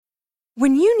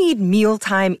When you need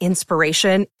mealtime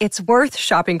inspiration, it's worth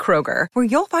shopping Kroger, where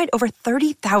you'll find over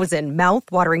 30,000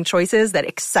 mouth-watering choices that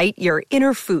excite your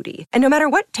inner foodie. And no matter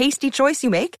what tasty choice you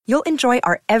make, you'll enjoy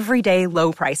our everyday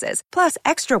low prices, plus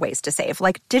extra ways to save,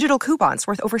 like digital coupons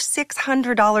worth over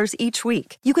 $600 each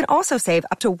week. You can also save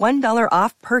up to $1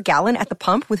 off per gallon at the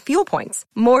pump with fuel points.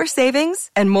 More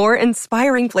savings and more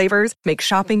inspiring flavors make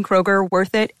shopping Kroger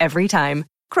worth it every time.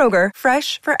 Kroger,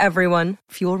 fresh for everyone.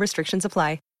 Fuel restrictions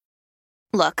apply.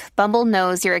 Look, Bumble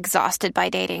knows you're exhausted by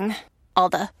dating. All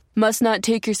the must not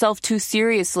take yourself too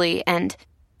seriously and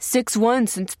 6'1"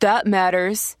 since that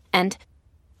matters. And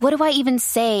what do I even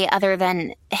say other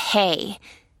than hey?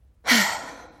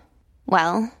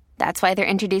 Well, that's why they're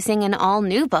introducing an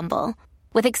all-new Bumble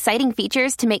with exciting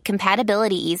features to make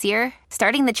compatibility easier,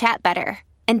 starting the chat better,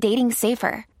 and dating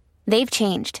safer. They've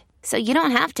changed, so you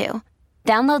don't have to.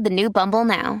 Download the new Bumble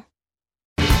now.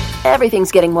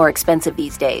 Everything's getting more expensive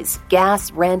these days.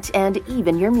 Gas, rent, and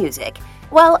even your music.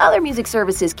 While other music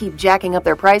services keep jacking up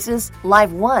their prices,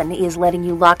 Live One is letting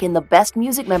you lock in the best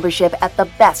music membership at the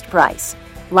best price.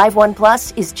 Live One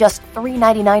Plus is just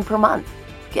 $3.99 per month.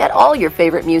 Get all your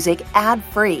favorite music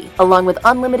ad-free, along with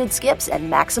unlimited skips and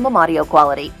maximum audio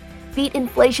quality. Beat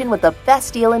inflation with the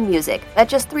best deal in music at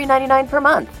just $3.99 per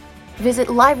month. Visit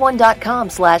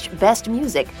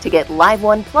liveone.com/bestmusic to get Live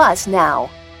One Plus now.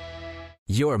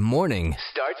 Your morning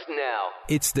starts now.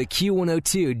 It's the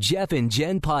Q102 Jeff and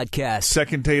Jen podcast.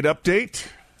 Second date update,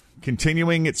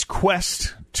 continuing its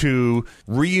quest to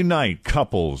reunite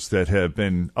couples that have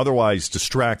been otherwise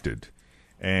distracted.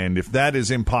 And if that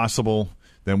is impossible,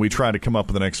 then we try to come up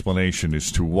with an explanation as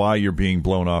to why you're being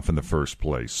blown off in the first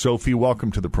place. Sophie,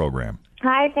 welcome to the program.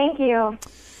 Hi, thank you.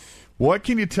 What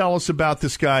can you tell us about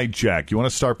this guy, Jack? You want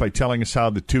to start by telling us how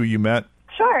the two of you met?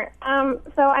 Sure.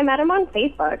 So I met him on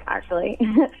Facebook, actually.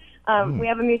 We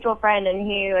have a mutual friend, and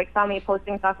he saw me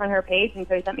posting stuff on her page, and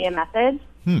so he sent me a message.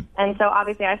 And so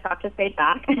obviously I stalked his page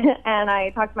back, and I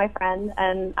talked to my friend,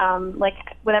 and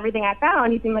with everything I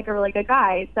found, he seemed like a really good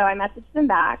guy. So I messaged him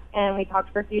back, and we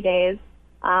talked for a few days,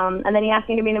 and then he asked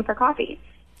me to meet him for coffee.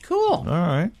 Cool. All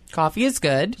right. Coffee is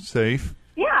good. Safe.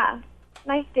 Yeah.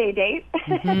 Nice day date.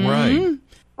 Right.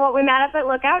 Well, we met up at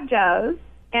Lookout Joe's,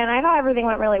 and I thought everything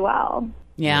went really well.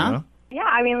 Yeah? Yeah,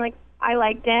 I mean, I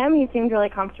liked him. He seemed really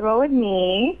comfortable with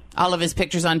me. All of his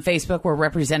pictures on Facebook were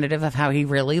representative of how he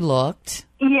really looked.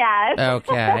 Yes.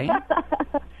 Okay.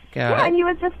 Yeah, and he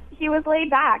was laid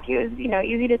back. He was,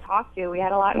 easy to talk to. We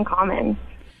had a lot in common.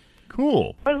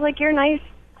 Cool. It was like your nice,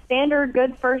 standard,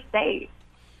 good first date.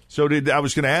 So I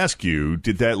was going to ask you,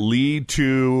 did that lead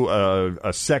to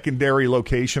a secondary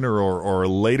location or a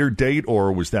later date,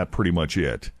 or was that pretty much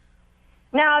it?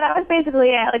 No, that was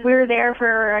basically it. We were there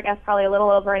for, I guess, probably a little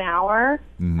over an hour.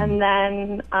 Mm-hmm. And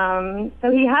then,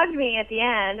 so he hugged me at the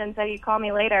end and said he'd call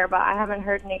me later, but I haven't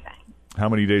heard anything. How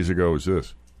many days ago was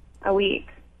this? A week.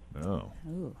 Oh.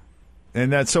 Ooh.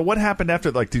 And so what happened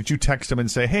after, did you text him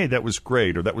and say, hey, that was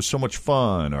great, or that was so much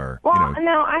fun, or, Well,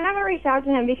 no, I haven't reached out to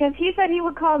him because he said he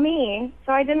would call me,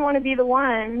 so I didn't want to be the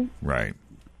one. Right.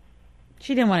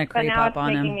 She didn't want to creep up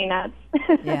on him. But now it's making me nuts.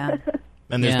 Yeah.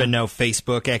 And there's been no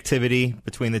Facebook activity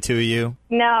between the two of you?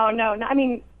 No. I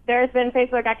mean, there's been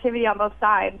Facebook activity on both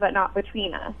sides, but not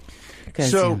between us.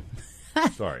 So,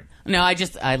 sorry. No,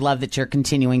 I love that you're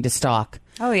continuing to stalk.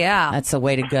 Oh, yeah. That's the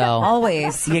way to go.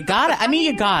 Always. You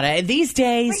gotta. These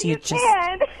days, you just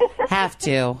have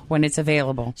to when it's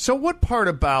available. So what part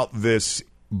about this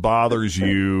bothers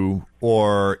you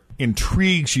or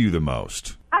intrigues you the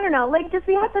most? I don't know. Just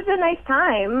we had such a nice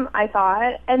time, I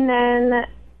thought. And then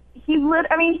he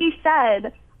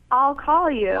said, I'll call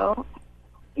you.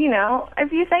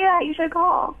 If you say that, you should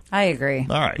call. I agree.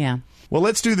 All right. Yeah. Well,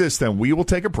 let's do this then. We will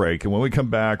take a break, and when we come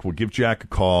back, we'll give Jack a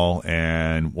call,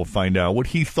 and we'll find out what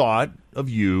he thought of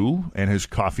you and his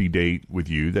coffee date with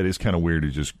you. That is kind of weird to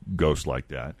just ghost like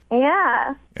that.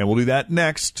 Yeah. And we'll do that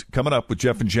next, coming up with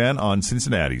Jeff and Jen on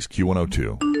Cincinnati's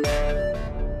Q102.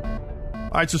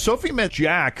 All right, so Sophie met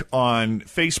Jack on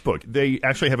Facebook. They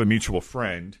actually have a mutual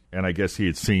friend, and I guess he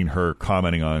had seen her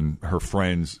commenting on her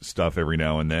friend's stuff every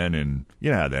now and then. And you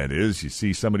know how that is. You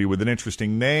see somebody with an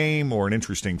interesting name or an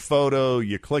interesting photo,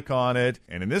 you click on it.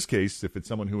 And in this case, if it's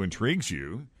someone who intrigues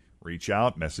you, reach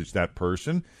out, message that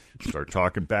person, start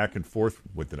talking back and forth.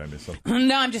 What did I miss something?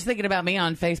 No, I'm just thinking about me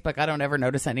on Facebook. I don't ever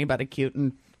notice anybody cute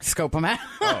and scope them out.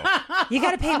 Oh. You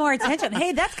got to pay more attention.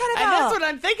 Hey, that's kind of and that's what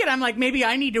I'm thinking. I'm like, maybe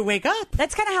I need to wake up.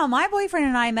 That's kind of how my boyfriend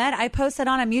and I met. I posted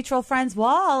on a mutual friend's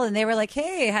wall, and they were like,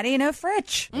 hey, how do you know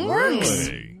Fritch? Works.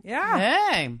 Yeah.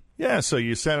 Hey. Yeah, so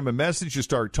you sent him a message, you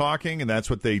start talking, and that's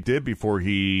what they did before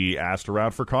he asked her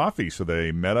out for coffee. So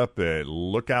they met up at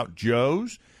Lookout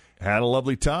Joe's, Had a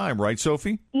lovely time, right,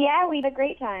 Sophie? Yeah, we had a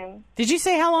great time. Did you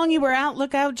say how long you were out,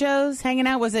 Lookout Joe's, hanging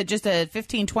out? Was it just a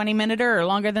 15, 20-minute or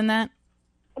longer than that?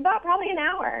 About probably an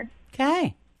hour.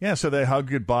 Okay. Yeah, so they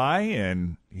hugged goodbye,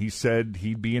 and he said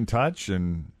he'd be in touch,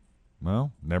 and,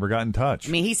 well, never got in touch.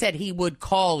 I mean, he said he would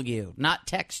call you, not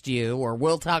text you, or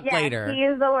we'll talk later. He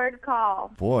used the word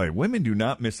call. Boy, women do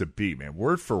not miss a beat, man.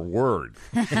 Word for word.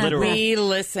 We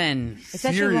listen.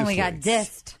 Especially when we got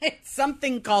dissed. It's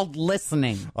something called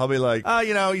listening. I'll be like,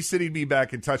 he said he'd be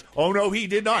back in touch. Oh, no, he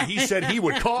did not. He said he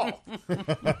would call.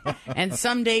 And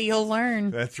someday you'll learn.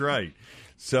 That's right.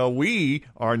 So we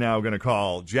are now going to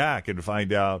call Jack and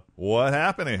find out what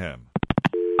happened to him.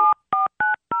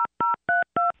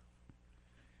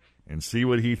 And see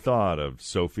what he thought of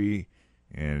Sophie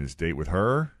and his date with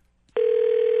her.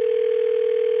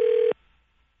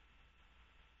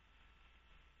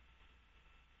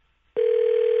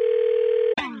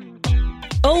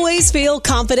 Always feel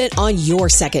confident on your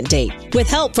second date. With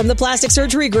help from the Plastic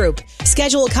Surgery Group.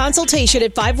 Schedule a consultation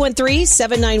at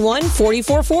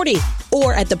 513-791-4440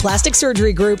 or at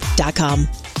theplasticsurgerygroup.com.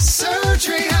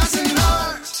 Surgery has an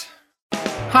art.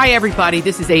 Hi, everybody.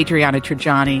 This is Adriana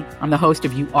Trajani. I'm the host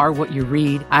of You Are What You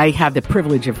Read. I have the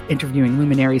privilege of interviewing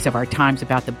luminaries of our times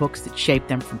about the books that shaped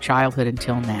them from childhood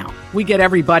until now. We get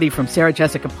everybody from Sarah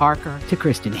Jessica Parker to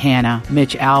Kristen Hanna,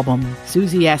 Mitch Albom,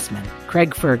 Susie Essman,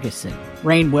 Craig Ferguson,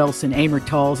 Rainn Wilson, Amor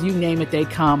Tolls, you name it, they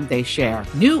come, they share.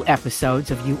 New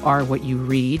episodes of You Are What You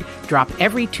Read drop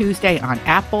every Tuesday on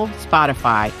Apple,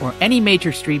 Spotify, or any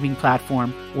major streaming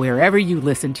platform wherever you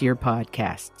listen to your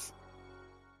podcasts.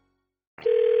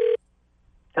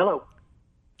 Hello.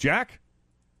 Jack?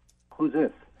 Who's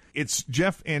this? It's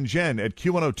Jeff and Jen at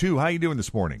Q102. How you doing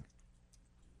this morning?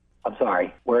 I'm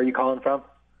sorry. Where are you calling from?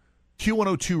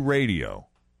 Q102 Radio.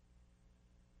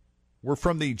 We're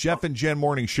from the Jeff and Jen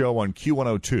Morning Show on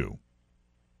Q102.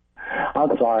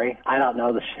 I'm sorry. I don't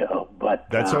know the show, but...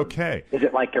 That's okay. Is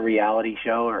it like a reality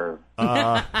show or...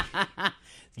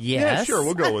 Yes. Yeah, sure,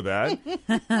 we'll go with that.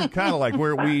 Kind of like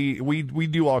where we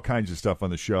do all kinds of stuff on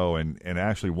the show, and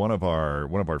actually one of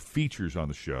our features on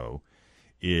the show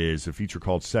is a feature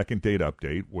called Second Date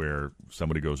Update, where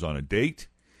somebody goes on a date,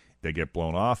 they get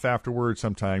blown off afterwards.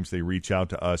 Sometimes they reach out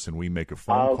to us and we make a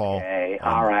phone call. Okay,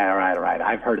 all right.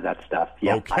 I've heard of that stuff.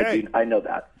 Yeah, okay. I know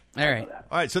that. All right.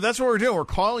 All right, so that's what we're doing. We're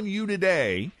calling you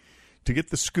today to get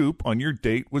the scoop on your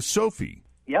date with Sophie.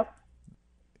 Yep.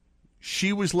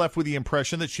 She was left with the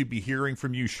impression that she'd be hearing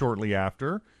from you shortly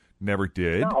after. Never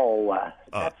did. No,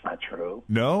 that's not true.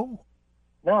 No?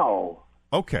 No.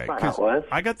 Okay. That's not how it was.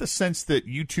 I got the sense that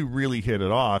you two really hit it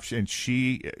off, and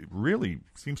she really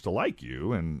seems to like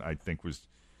you, and I think was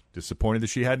disappointed that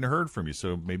she hadn't heard from you.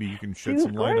 So maybe you can shed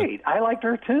some light. Great. I liked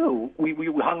her too. We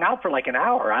hung out for like an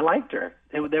hour. I liked her.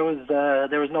 There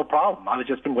was no problem. I was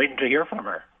just been waiting to hear from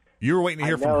her. You were waiting to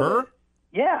hear from her?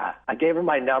 Yeah, I gave her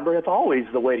my number. It's always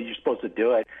the way you're supposed to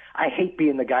do it. I hate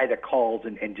being the guy that calls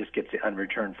and just gets an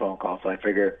unreturned phone call, so I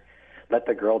figure let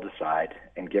the girl decide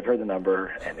and give her the number,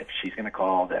 and if she's going to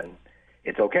call, then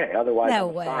it's okay. Otherwise, No I'm a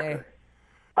way. stalker.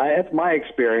 That's my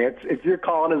experience. If you're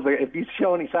calling if you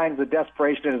show any signs of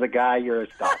desperation as a guy, you're a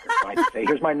stalker. So I say,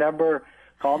 here's my number,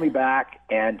 call me back,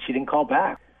 and she didn't call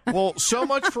back. Well, so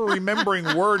much for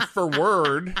remembering word for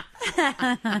word. You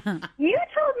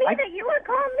told me that you would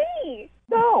call me.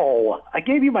 No, I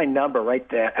gave you my number right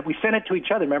there. We sent it to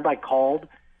each other. Remember, I called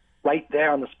right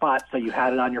there on the spot, so you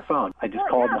had it on your phone. I just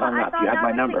called and hung up. You had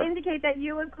my number. To indicate that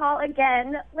you would call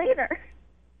again later.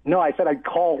 No, I said I'd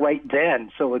call right then,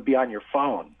 so it would be on your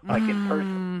phone, like in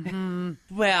person.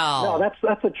 Well, no,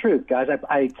 that's the truth, guys.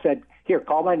 I said, here,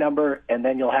 call my number, and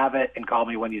then you'll have it, and call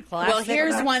me when you. Well,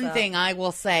 here's one thing I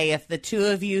will say: if the two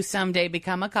of you someday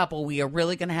become a couple, we are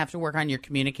really going to have to work on your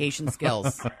communication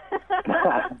skills.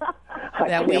 I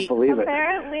can't believe it.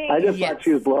 Apparently. I just thought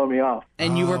she was blowing me off.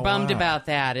 And you were bummed about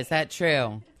that. Is that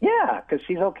true? Yeah, because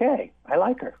she's okay. I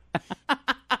like her.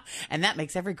 And that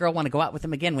makes every girl want to go out with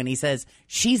him again when he says,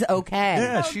 she's okay.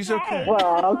 Yeah, she's okay.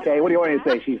 Well, okay. What do you want me to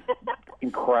say? She's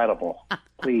incredible.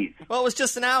 Please. Well, it was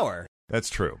just an hour. That's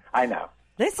true. I know.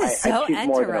 This is so she's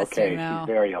more than interesting, okay. though. She's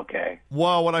very okay.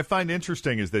 Well, what I find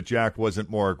interesting is that Jack wasn't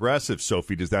more aggressive.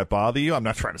 Sophie, does that bother you? I'm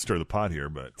not trying to stir the pot here,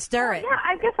 but... Stir it. Yeah,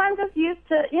 I guess I'm just used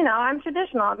to, I'm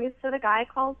traditional. I'm used to the guy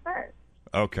calls first.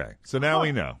 Okay, so now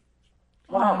we know.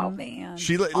 Wow. Oh, man.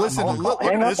 She listen. Look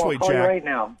at this way, I'll call Jack. you right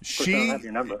now. Of course, I She, don't have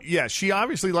your number. yeah, she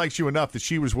obviously likes you enough that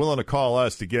she was willing to call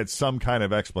us to get some kind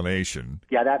of explanation.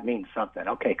 Yeah, that means something.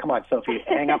 Okay, come on, Sophie.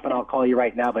 Hang up and I'll call you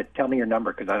right now, but tell me your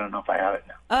number because I don't know if I have it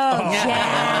now. Oh,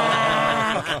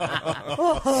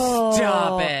 Jack.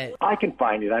 Stop it. I can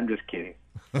find it. I'm just kidding.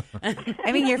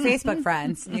 I mean, you're Facebook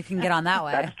friends. You can get on that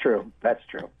way. That's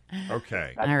true.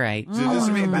 Okay. All right. Does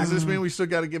this mean we still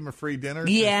got to give him a free dinner?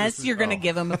 Yes, you're going to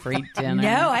give him a free dinner.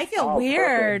 No, I feel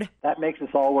weird. Perfect. That makes this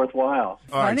all worthwhile.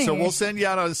 All right, so we'll send you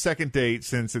out on a second date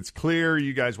since it's clear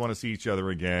you guys want to see each other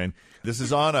again. This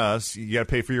is on us. You got to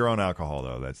pay for your own alcohol,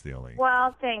 though. That's the only.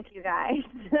 Well, thank you guys.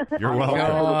 You're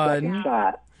welcome.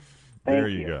 Shot. There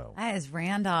you go. That is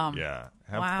random. Yeah.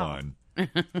 Have Wow. fun.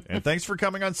 And thanks for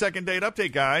coming on Second Date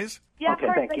Update, guys. Yeah, Okay,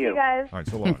 of course. thank Thank you. you guys. All right,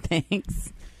 so long.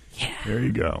 Thanks. There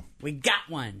you go. We got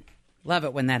one. Love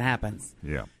it when that happens.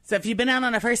 Yeah. So if you've been out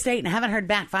on a first date and haven't heard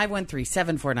back,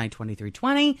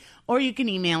 513-749-2320, or you can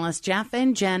email us, Jeff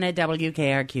and Jen at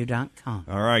WKRQ.com.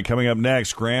 All right, coming up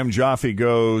next, Graham Joffe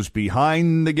goes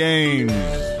behind the games.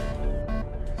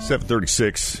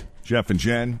 7:36, Jeff and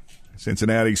Jen,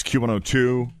 Cincinnati's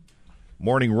Q102.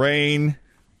 Morning rain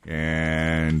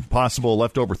and possible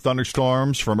leftover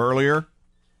thunderstorms from earlier.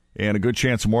 And a good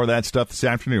chance of more of that stuff this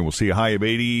afternoon. We'll see a high of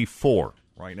 84.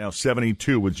 Right now,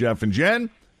 72 with Jeff and Jen.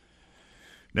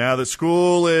 Now that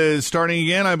school is starting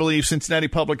again, I believe Cincinnati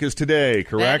Public is today,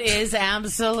 correct? That is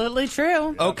absolutely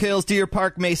true. Oak Hills, Deer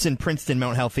Park, Mason, Princeton,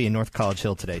 Mount Healthy, and North College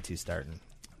Hill today, too, starting.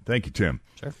 Thank you, Tim.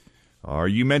 Sure. Are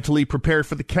you mentally prepared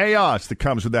for the chaos that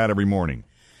comes with that every morning?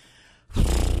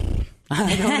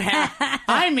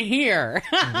 I'm here.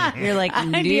 You're like,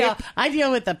 I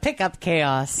deal with the pickup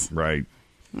chaos. Right.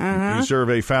 The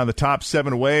survey found the top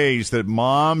 7 ways that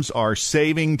moms are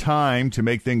saving time to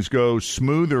make things go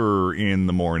smoother in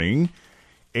the morning.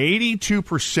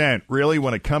 82%, really,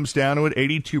 when it comes down to it,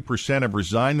 82% have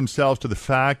resigned themselves to the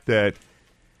fact that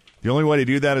the only way to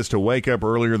do that is to wake up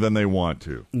earlier than they want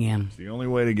to. Yeah. It's the only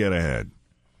way to get ahead.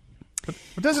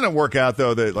 But doesn't it work out,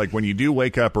 though, that like when you do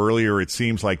wake up earlier, it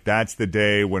seems like that's the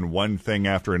day when one thing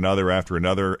after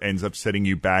another ends up setting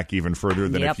you back even further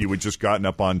than if you had just gotten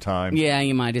up on time? Yeah,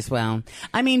 you might as well.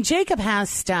 I mean, Jacob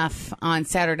has stuff on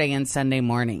Saturday and Sunday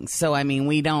mornings. So, I mean,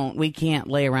 we can't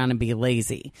lay around and be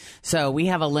lazy. So we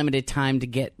have a limited time to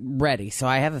get ready. So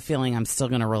I have a feeling I'm still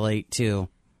going to relate to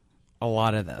a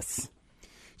lot of this.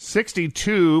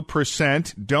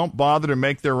 62% don't bother to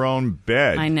make their own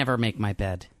bed. I never make my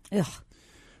bed. Ugh.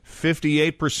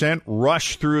 58%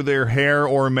 rush through their hair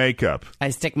or makeup.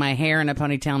 I stick my hair in a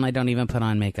ponytail and I don't even put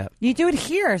on makeup. You do it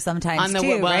here sometimes,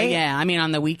 too, right? Yeah, I mean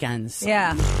on the weekends.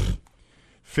 Yeah.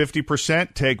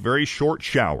 50% take very short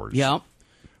showers. Yep.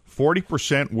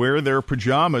 40% wear their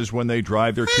pajamas when they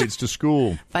drive their kids to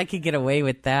school. If I could get away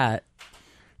with that.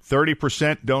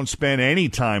 30% don't spend any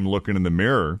time looking in the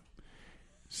mirror.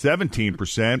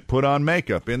 17% put on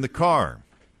makeup in the car.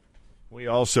 We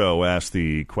also asked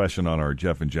the question on our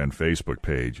Jeff and Jen Facebook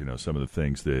page, some of the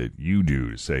things that you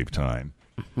do to save time.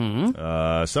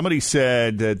 Mm-hmm. Somebody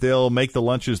said that they'll make the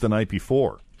lunches the night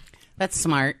before. That's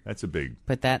smart. That's a big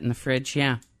Put that in the fridge,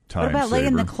 yeah. time What about saver.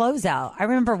 laying the clothes out? I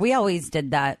remember we always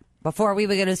did that. Before we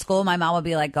would go to school, my mom would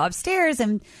be like, go upstairs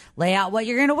and lay out what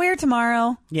you're going to wear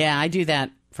tomorrow. Yeah, I do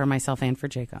that for myself and for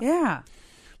Jacob. Yeah.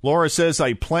 Laura says,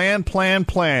 I plan.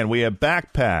 We have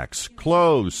backpacks,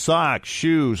 clothes, socks,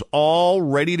 shoes, all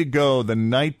ready to go the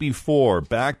night before.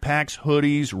 Backpacks,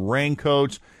 hoodies,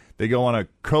 raincoats. They go on a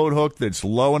coat hook that's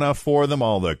low enough for them.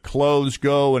 All the clothes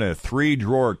go in a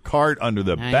 3-drawer cart under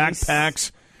the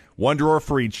backpacks. 1 drawer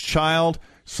for each child.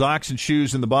 Socks and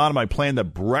shoes in the bottom. I plan the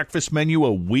breakfast menu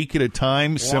a week at a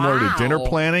time, similar to dinner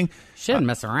planning. Shouldn't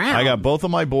mess around. I got both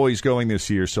of my boys going this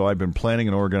year, so I've been planning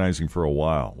and organizing for a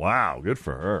while. Wow, good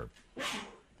for her.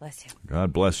 Bless you.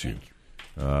 God bless you.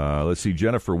 Let's see,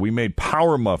 Jennifer, we made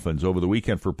power muffins over the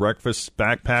weekend for breakfast.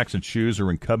 Backpacks and shoes are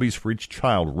in cubbies for each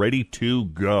child, ready to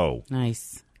go.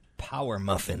 Nice. Power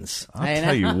muffins. I'll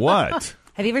tell you what.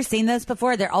 Have you ever seen those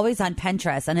before? They're always on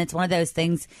Pinterest, and it's one of those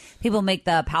things people make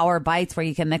the power bites where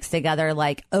you can mix together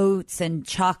like oats and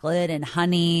chocolate and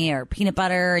honey or peanut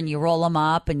butter, and you roll them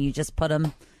up and you just put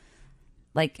them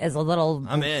like as a little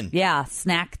I'm in. Yeah,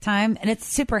 snack time, and it's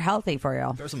super healthy for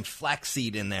you. There's some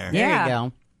flaxseed in there. There you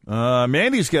go.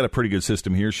 Mandy's got a pretty good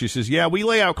system here. She says, yeah, we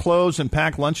lay out clothes and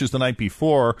pack lunches the night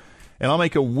before, and I'll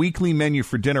make a weekly menu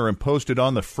for dinner and post it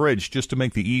on the fridge just to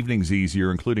make the evenings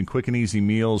easier, including quick and easy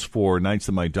meals for nights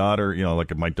that my daughter, like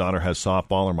if my daughter has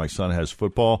softball or my son has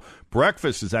football.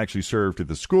 Breakfast is actually served at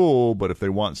the school, but if they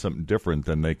want something different,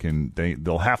 then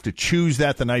they'll have to choose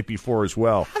that the night before as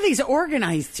well. How are these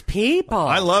organized people?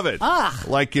 I love it. Ugh.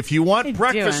 Like if you want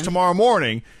breakfast tomorrow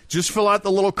morning, just fill out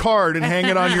the little card and hang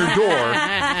it on your door.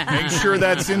 Make sure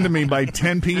that's into me by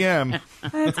 10 p.m.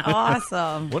 That's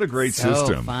awesome. What a great So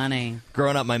system. funny.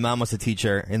 Growing up, my mom was a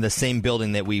teacher in the same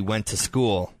building that we went to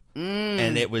school.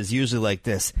 And it was usually like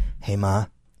this. Hey, Ma.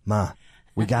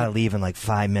 We got to leave in like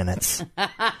 5 minutes.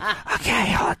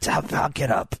 Okay, I'll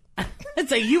get up.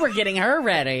 So you were getting her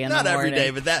ready in Not the morning. every day,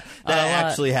 but that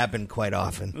actually happened quite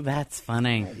often. That's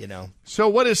funny. So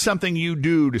what is something you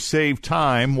do to save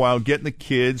time while getting the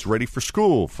kids ready for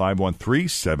school?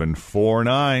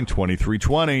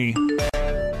 513-749-2320.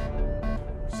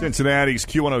 Cincinnati's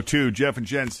Q102, Jeff and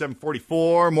Jen,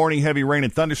 744. Morning heavy rain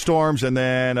and thunderstorms, and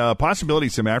then possibility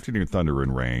some afternoon thunder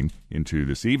and rain into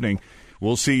this evening.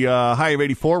 We'll see high of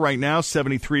 84 right now,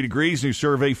 73 degrees. New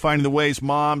survey finding the ways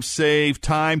moms save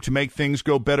time to make things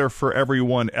go better for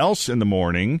everyone else in the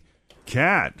morning.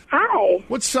 Kat. Hi.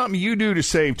 What's something you do to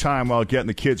save time while getting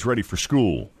the kids ready for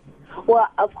school? Well,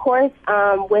 of course,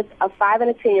 with a 5 and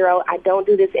a 10-year-old, I don't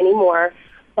do this anymore.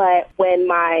 But when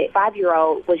my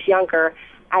 5-year-old was younger,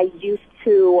 I used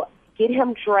to get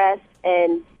him dressed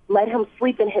and let him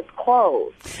sleep in his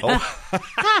clothes.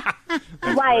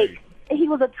 Like, he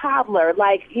was a toddler,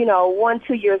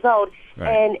 1-2 years old.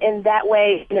 Right. And that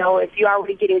way, if you're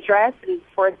already getting dressed and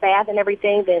for his bath and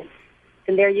everything, then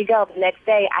there you go. The next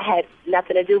day, I had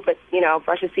nothing to do but,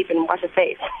 brush his teeth and wash his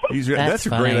face. That's a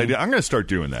great idea. I'm going to start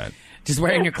doing that. Just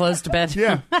wearing your clothes to bed?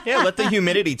 Yeah. Yeah, let the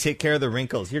humidity take care of the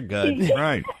wrinkles. You're good.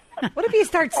 Right. What if you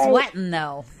start sweating,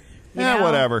 though?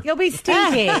 Whatever. You'll be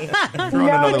stinky. Throw in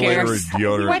another layer of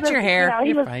deodorant. Wet your hair.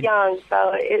 He was young,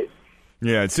 so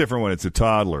Yeah, it's different when it's a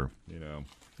toddler,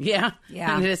 Yeah.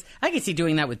 It is. I can see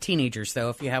doing that with teenagers, though,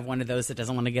 if you have one of those that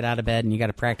doesn't want to get out of bed and you got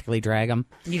to practically drag them.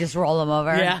 You just roll them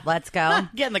over. Yeah. Let's go.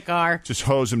 Get in the car. Just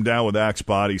hose them down with Axe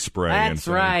body spray. That's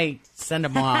right. Send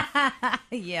them off.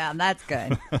 Yeah, that's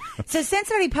good. So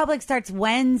Cincinnati Public starts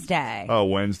Wednesday. Oh,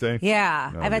 Wednesday?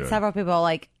 Yeah. Oh, I've had good. several people,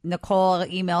 like Nicole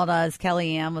emailed us,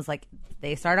 Kellyanne was like,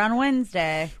 they start on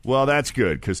Wednesday. Well, that's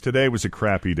good, because today was a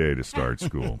crappy day to start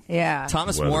school. Yeah.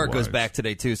 Thomas More Weather-wise. goes back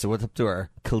today, too, so what's up to our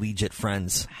collegiate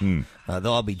friends? They'll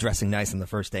all be dressing nice on the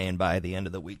first day, and by the end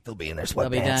of the week, they'll be in their They'll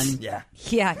be sweatpants. done. Yeah.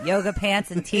 Yeah, yoga pants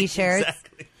and T-shirts.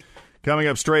 Exactly. Coming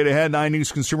up straight ahead, 9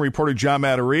 News consumer reporter John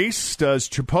Matarese. Does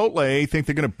Chipotle think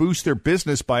they're going to boost their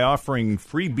business by offering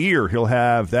free beer? He'll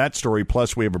have that story,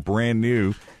 plus we have a brand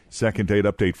new second date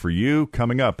update for you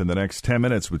coming up in the next 10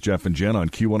 minutes with Jeff and Jen on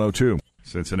Q102.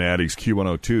 Cincinnati's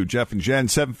Q102. Jeff and Jen,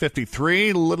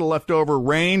 7:53. A little leftover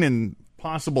rain and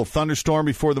possible thunderstorm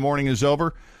before the morning is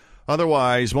over.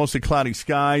 Otherwise, mostly cloudy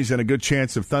skies and a good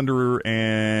chance of thunder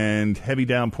and heavy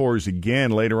downpours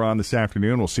again later on this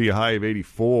afternoon. We'll see a high of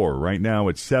 84. Right now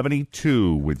it's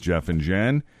 72 with Jeff and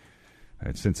Jen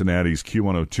at Cincinnati's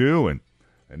Q102. And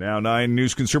now 9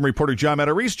 News consumer reporter John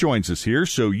Matarese joins us here,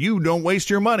 so you don't waste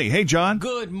your money. Hey, John.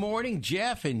 Good morning,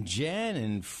 Jeff and Jen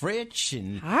and Fritch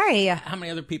and Hi. How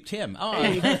many other people? Tim. Oh,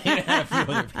 a few other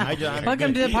people. Hi, John.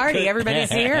 Welcome to the party.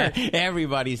 Everybody's here.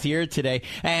 Everybody's here today.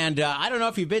 And I don't know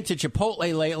if you've been to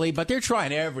Chipotle lately, but they're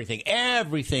trying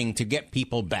everything to get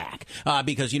people back.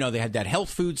 Because, they had that health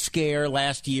food scare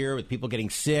last year with people getting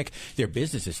sick. Their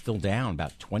business is still down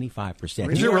about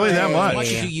 25%. Is it really that much? As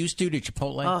much as you used to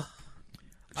Chipotle?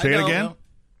 Say it again?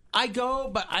 I go,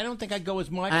 but I don't think I go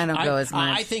as much. I don't go as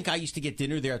much. I think I used to get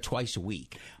dinner there twice a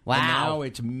week. Wow. And now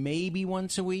it's maybe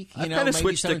once a week. I've kind of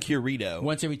switched to Curito.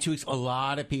 Once every 2 weeks. A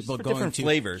lot of people For going different to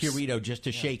flavors. Curito just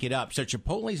to shake it up. So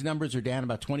Chipotle's numbers are down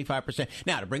about 25%.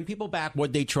 Now, to bring people back,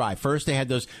 what'd they try? First, they had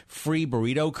those free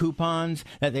burrito coupons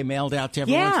that they mailed out to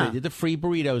everyone. Yeah. So they did the free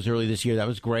burritos early this year. That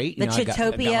was great. The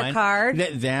Chitopia card.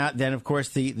 Then, of course,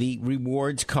 the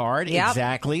rewards card. Yep.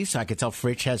 Exactly. So I could tell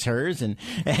Fritch has hers, and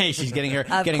she's getting her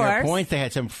Of her course. points. They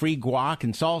had some free guac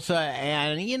and salsa,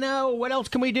 and what else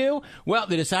can we do? Well,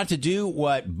 they decided to do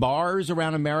what bars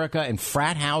around America and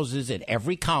frat houses at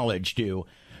every college do: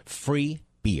 free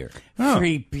beer.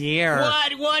 Free beer.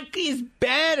 What is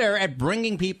better at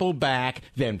bringing people back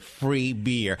than free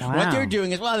beer? Wow. What they're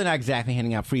doing is, they're not exactly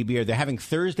handing out free beer. They're having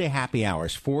Thursday happy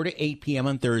hours, 4 to 8 p.m.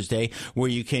 on Thursday, where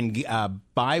you can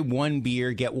buy one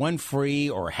beer, get one free,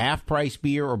 or half-price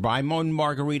beer, or buy one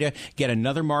margarita, get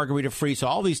another margarita free. So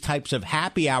all these types of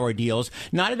happy hour deals,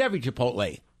 not at every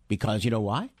Chipotle, because you know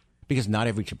why? Because not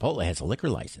every Chipotle has a liquor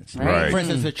license. Right. For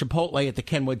instance, the Chipotle at the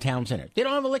Kenwood Town Center, they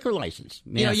don't have a liquor license.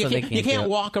 Yeah, You so they can't can't do it.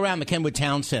 walk around the Kenwood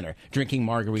Town Center drinking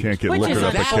margaritas. Can't get Which liquored is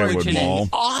up at Kenwood unfortunate. Mall.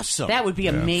 Awesome. That would be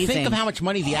amazing. Think of how much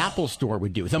money the Apple Store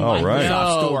would do. The Oh, right.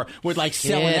 Microsoft No Store would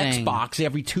sell an kidding. Xbox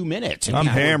every 2 minutes. And I'm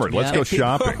people would- hammered. Let's go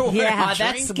shopping. Yeah,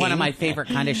 that's one of my favorite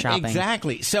kind of shopping.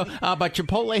 Exactly. So, but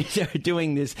Chipotle are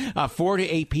doing this 4 to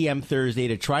 8 p.m. Thursday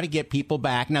to try to get people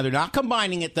back. Now, they're not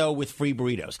combining it, though, with free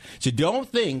burritos. So don't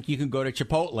think you can go to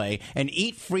Chipotle and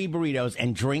eat free burritos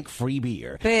and drink free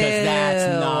beer. Because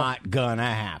that's not going to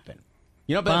happen.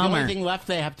 But the Bummer. only thing left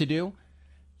they have to do?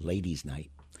 Ladies'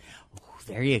 night.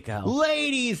 There you go.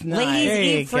 Ladies' night. Ladies There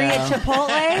eat you free go. at Chipotle?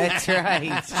 That's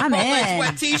right. I'm in.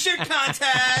 Wet T-shirt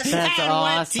contest. That's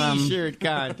awesome. T-shirt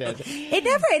contest.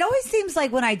 It always seems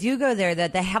like when I do go there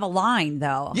that they have a line,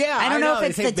 though. Yeah, I don't know know.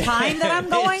 if it's the time that I'm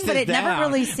going, but it never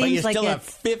really But seems you like still have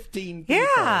it's. 15 people.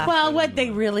 Yeah. Well,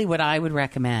 what I would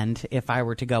recommend if I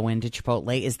were to go into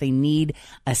Chipotle is they need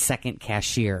a second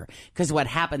cashier. Because what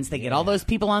happens, they get all those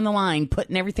people on the line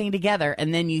putting everything together,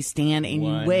 and then you stand and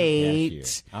One you wait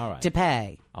cashier. All right. to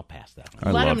pay. I'll pass that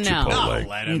I one. Let love 'em know. Chipotle. Oh,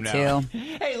 let Me 'em know. too.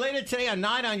 Hey, later today on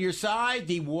Night on Your Side,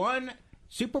 the one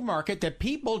supermarket that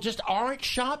people just aren't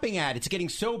shopping at. It's getting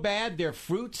so bad their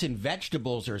fruits and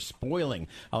vegetables are spoiling.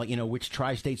 I'll let you know which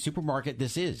tri-state supermarket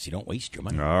this is. You don't waste your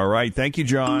money. All right. Thank you,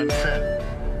 John. At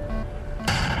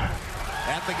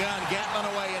the gun, Gatlin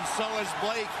away, and so is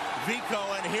Blake. Vico,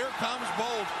 and here comes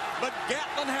Bolt. But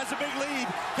Gatlin has a big lead.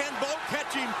 Can Bolt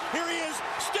catch him? Here he is,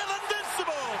 still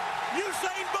invincible.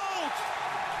 Usain Bolt.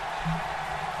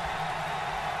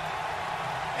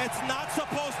 It's not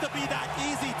supposed to be that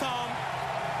easy, Tom.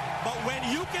 But when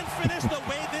you can finish the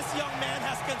way this young man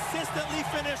has consistently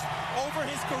finished over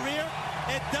his career,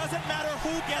 it doesn't matter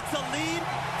who gets a lead,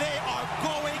 they are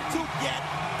going to get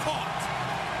caught.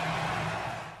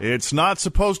 It's not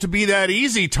supposed to be that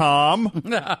easy, Tom.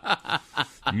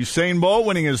 Usain Bolt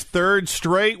winning his third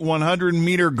straight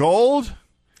 100-meter gold.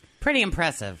 Pretty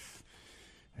impressive.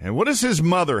 And what does his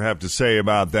mother have to say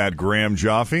about that, Graham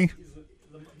Joffe?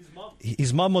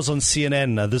 His mum was on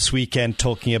CNN this weekend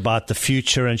talking about the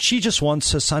future, and she just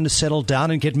wants her son to settle down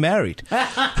and get married.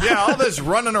 Yeah, all this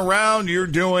running around you're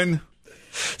doing.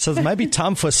 So it may be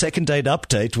time for a second date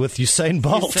update with Usain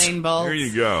Bolt. Usain Bolt. There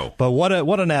you go. But what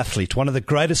an athlete, one of the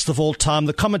greatest of all time.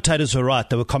 The commentators were right.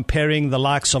 They were comparing the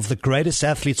likes of the greatest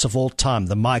athletes of all time,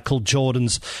 the Michael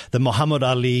Jordans, the Muhammad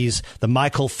Alis, the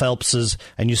Michael Phelpses,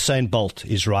 and Usain Bolt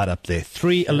is right up there.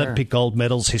 3 Olympic gold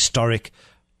medals, historic.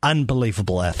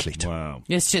 Unbelievable athlete. Wow.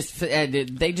 It's just,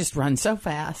 they just run so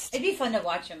fast. It'd be fun to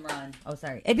watch him run. Oh,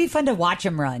 sorry. It'd be fun to watch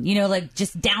him run. You know, like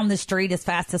just down the street as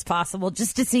fast as possible,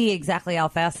 just to see exactly how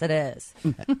fast it is.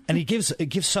 And it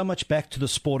gives so much back to the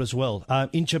sport as well.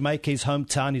 In Jamaica, his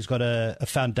hometown, he's got a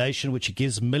foundation which he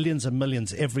gives millions and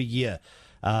millions every year.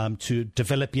 To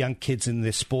develop young kids in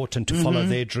their sport and to follow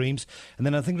their dreams. And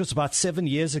then I think it was about 7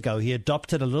 years ago, he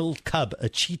adopted a little cub, a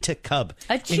cheetah cub.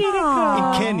 A cheetah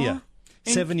cub. In Kenya.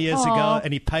 7 years ago,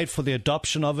 and he paid for the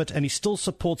adoption of it, and he still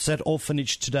supports that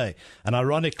orphanage today. And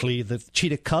ironically, the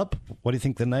cheetah cub, what do you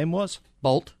think the name was?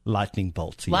 Bolt. Lightning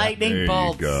Bolt. Yeah. Lightning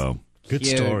Bolt. There you go. Good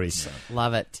Cute. stories.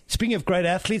 Love it. Speaking of great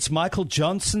athletes, Michael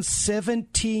Johnson's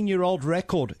 17-year-old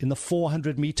record in the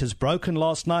 400 meters broken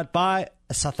last night by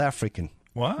a South African.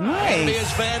 Wow. It is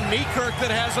Van Niekerk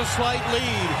that has a slight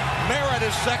lead. Merritt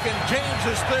is second. James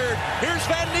is third. Here's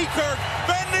Van Niekerk.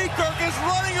 Van Niekerk is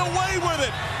running away with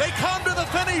it. They come to the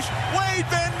finish. Wade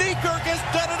Van Niekerk has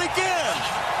done it again.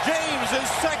 James is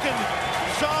second.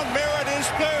 Sean Merritt is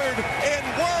third in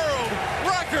world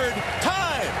record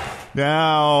time.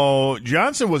 Now,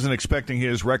 Johnson wasn't expecting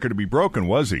his record to be broken,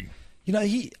 was he? You know,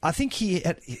 I think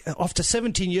after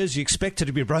 17 years, you expect it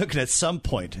to be broken at some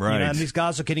point. Right. You know, and these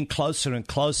guys are getting closer and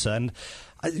closer. And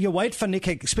Wade van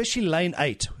Niekerk, especially lane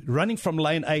 8, running from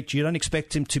lane 8, you don't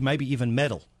expect him to maybe even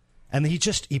medal. And he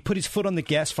put his foot on the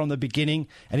gas from the beginning,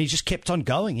 and he just kept on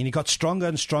going. And he got stronger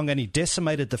and stronger, and he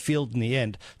decimated the field in the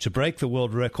end to break the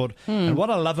world record. And what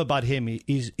I love about him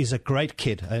is a great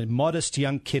kid, a modest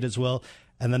young kid as well.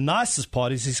 And the nicest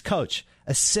part is his coach,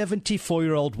 a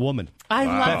 74-year-old woman. I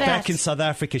love that. Back in South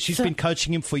Africa. She's been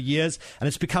coaching him for years, and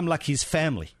it's become like his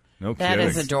family. No That kidding.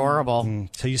 is adorable.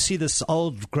 So you see this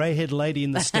old grey-haired lady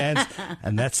in the stands,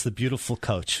 and that's the beautiful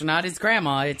coach. Not his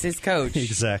grandma, it's his coach.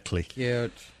 Exactly.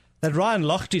 Cute. That Ryan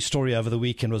Lochte story over the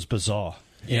weekend was bizarre.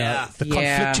 You know, the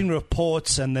Yeah. conflicting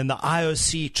reports, and then the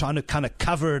IOC trying to kind of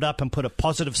cover it up and put a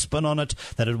positive spin on it,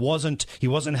 that he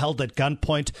wasn't held at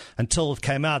gunpoint, until it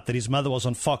came out that his mother was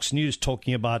on Fox News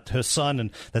talking about her son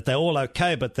and that they're all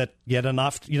okay, but that he had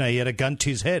a gun to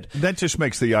his head. That just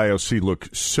makes the IOC look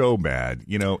so bad.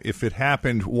 You know, if it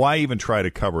happened, why even try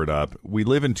to cover it up? We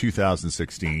live in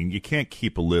 2016. You can't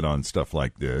keep a lid on stuff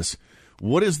like this.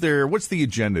 What's the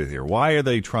agenda here? Why are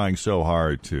they trying so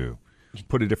hard to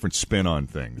put a different spin on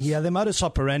things? Yeah, their modus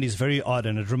operandi is very odd,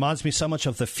 and it reminds me so much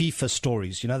of the FIFA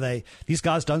stories. You know, these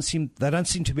guys don't seem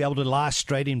to be able to lie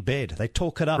straight in bed. They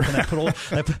talk it up, and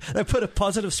they put a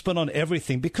positive spin on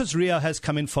everything. Because Rio has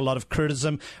come in for a lot of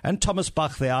criticism, and Thomas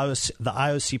Bach, the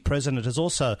IOC president, has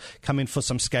also come in for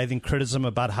some scathing criticism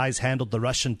about how he's handled the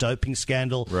Russian doping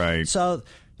scandal. Right. So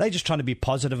they're just trying to be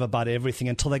positive about everything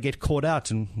until they get caught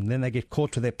out, and then they get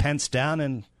caught with their pants down,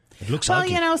 and It looks well,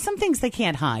 ugly. you know, some things they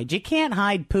can't hide. You can't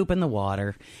hide poop in the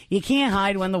water. You can't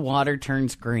hide when the water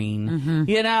turns green.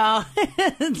 You know,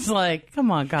 it's like, come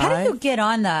on, guys. How do you get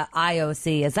on the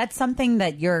IOC? Is that something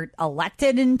that you're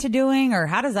elected into doing, or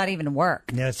how does that even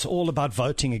work? Yeah, it's all about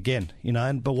voting again, you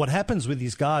know. But what happens with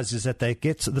these guys is that they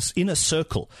get to this inner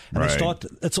circle, and they start.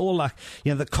 It's all like,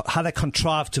 you know, how they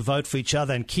contrive to vote for each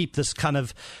other and keep this kind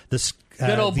of this.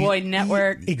 Good old boy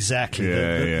network. Exactly.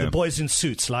 The boys in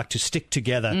suits like to stick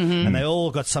together, and they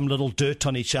all got some little dirt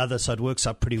on each other, so it works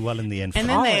out pretty well in the end. And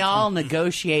then they all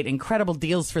negotiate incredible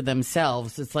deals for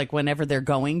themselves. It's like whenever they're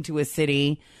going to a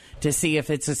city to see if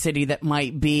it's a city that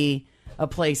might be a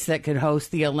place that could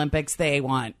host the Olympics, they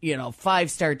want, you know,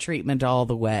 5-star treatment all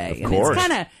the way. Of course. It's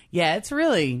kind of, it's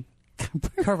really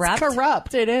corrupt. It's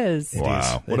corrupt. It is.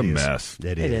 Wow. What a mess.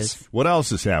 It is. What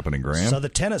else is happening, Graham? So the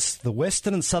tennis, the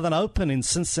Western and Southern Open in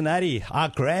Cincinnati, our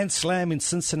Grand Slam in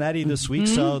Cincinnati this week.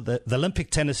 So the Olympic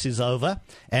tennis is over.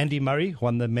 Andy Murray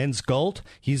won the men's gold.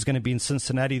 He's going to be in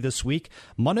Cincinnati this week.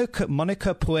 Monica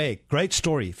Puig, great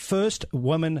story. First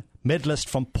woman medalist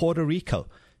from Puerto Rico.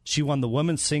 She won the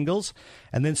women's singles.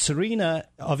 And then Serena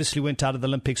obviously went out of the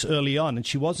Olympics early on, and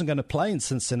she wasn't going to play in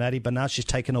Cincinnati, but now she's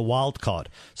taken a wild card.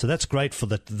 So that's great for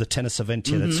the tennis event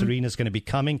here that Serena's going to be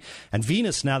coming. And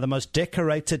Venus now the most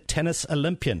decorated tennis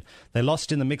Olympian. They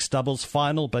lost in the mixed doubles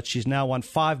final, but she's now won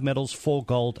 5 medals, 4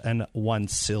 gold and 1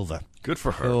 silver. Good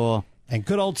for her. Cool. And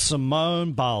good old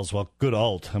Simone Biles, well, good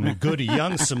old, I mean, good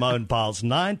young Simone Biles,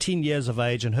 19 years of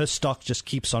age, and her stock just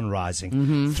keeps on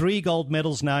rising. 3 gold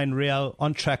medals now in Rio,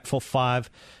 on track for 5.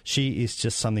 She is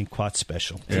just something quite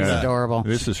special. She's adorable.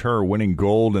 This is her winning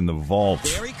gold in the vault.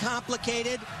 Very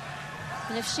complicated.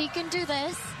 And if she can do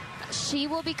this, she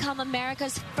will become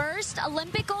America's first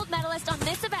Olympic gold medalist on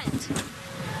this event.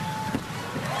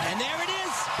 And there it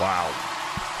is. Wow.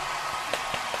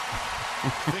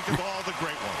 Think of all the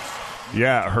great ones.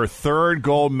 Yeah, her 3rd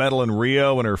gold medal in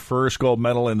Rio and her 1st gold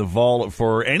medal in the vault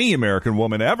for any American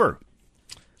woman ever.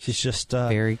 She's just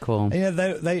very cool. Yeah,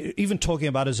 they even talking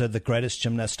about her as the greatest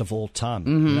gymnast of all time.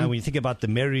 You know, when you think about the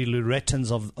Mary Lou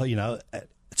Rettins of, you know,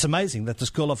 it's amazing that this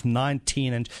girl of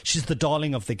 19, and she's the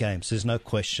darling of the games. There's no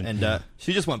question. And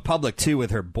she just went public, too,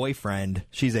 with her boyfriend.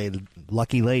 She's a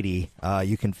lucky lady.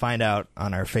 You can find out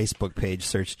on our Facebook page.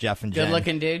 Search Jeff and Jen.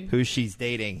 Good-looking dude. Who she's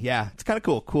dating. Yeah, it's kind of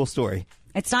cool. Cool story.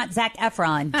 It's not Zac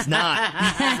Efron. It's not.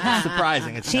 It's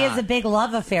surprising. It's she not. has a big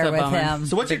love affair with him.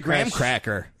 So what's your graham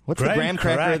cracker? What's the graham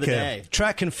cracker of the day?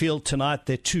 Track and field tonight.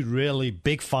 There are 2 really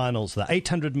big finals. The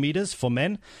 800 meters for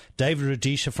men. David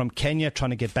Rudisha from Kenya trying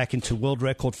to get back into world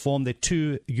record form. There are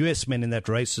 2 U.S. men in that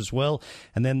race as well.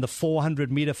 And then the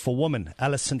 400 meter for women.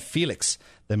 Allyson Felix,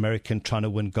 the American, trying to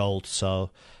win gold.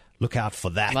 So look out for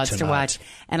that Lots tonight. to watch.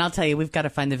 And I'll tell you, we've got to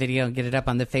find the video and get it up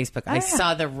on the Facebook. I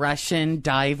saw the Russian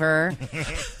diver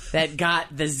that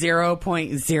got the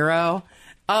 0.0.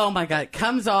 Oh, my God.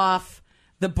 Comes off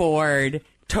the board,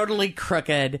 totally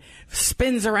crooked,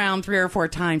 spins around 3 or 4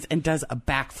 times, and does a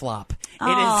back flop. It is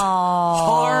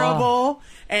horrible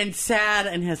and sad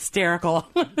and hysterical.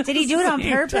 Did he do it on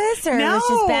purpose, or it was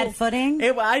just bad footing?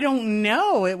 I don't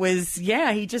know. It was,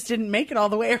 he just didn't make it all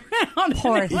the way around.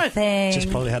 Poor thing. Just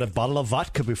probably had a bottle of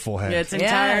vodka beforehand. It's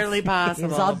entirely possible.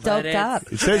 He was all doped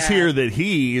up. It says here that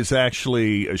he is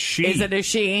actually a she. Is it a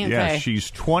she? Okay. Yeah, she's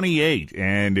 28,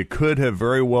 and it could have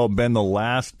very well been the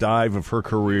last dive of her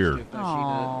career.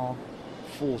 Aww.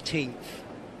 14th,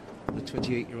 the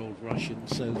 28-year-old Russian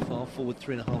so far. Forward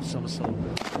 3.5 somersault.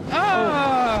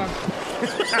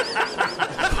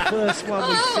 First one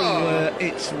we see where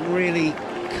it's really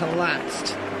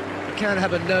collapsed. You can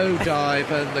have a no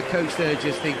dive, and the coach there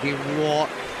just thinking, what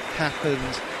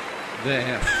happened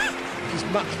there? She's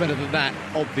much better than that,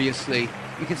 obviously.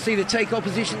 You can see the takeoff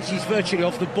position. She's virtually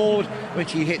off the board when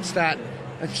she hits that.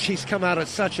 And she's come out at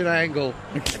such an angle.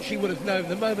 She would have known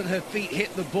the moment her feet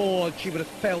hit the board, she would have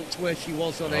felt where she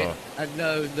was on it and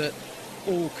known that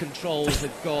all control had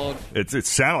gone. It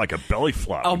sounded like a belly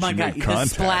flop. Oh, when my she God. made The contact.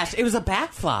 splash. It was a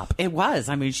back flop. It was.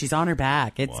 I mean, she's on her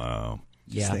back. It's, wow.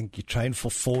 Yeah. I think you trained for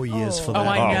 4 years for that. Oh,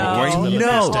 I know. Wait, To the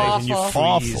no. Olympic stage and you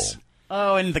Awful. freeze.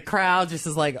 Oh, and the crowd just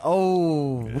is like,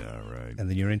 oh. Yeah, right. And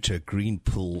then you're into a green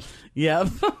pool. Yep.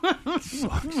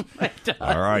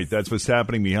 All right, that's what's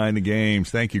happening behind the games.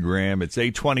 Thank you, Graham. It's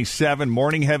 8:27,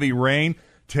 morning heavy rain,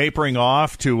 tapering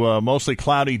off to a mostly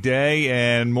cloudy day,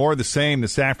 and more of the same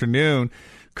this afternoon.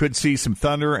 Could see some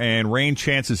thunder and rain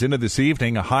chances into this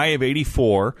evening, a high of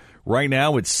 84. Right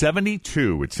now, it's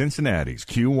 72 at Cincinnati's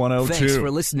Q102. Thanks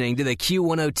for listening to the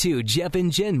Q102 Jeff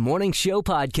and Jen Morning Show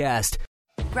podcast.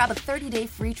 Grab a 30-day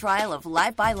free trial of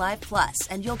Live by Live Plus,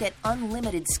 and you'll get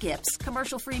unlimited skips,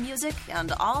 commercial-free music,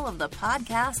 and all of the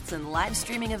podcasts and live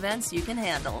streaming events you can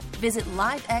handle. Visit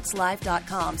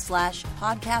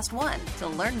livexlive.com/podcast1 to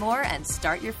learn more and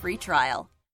start your free trial.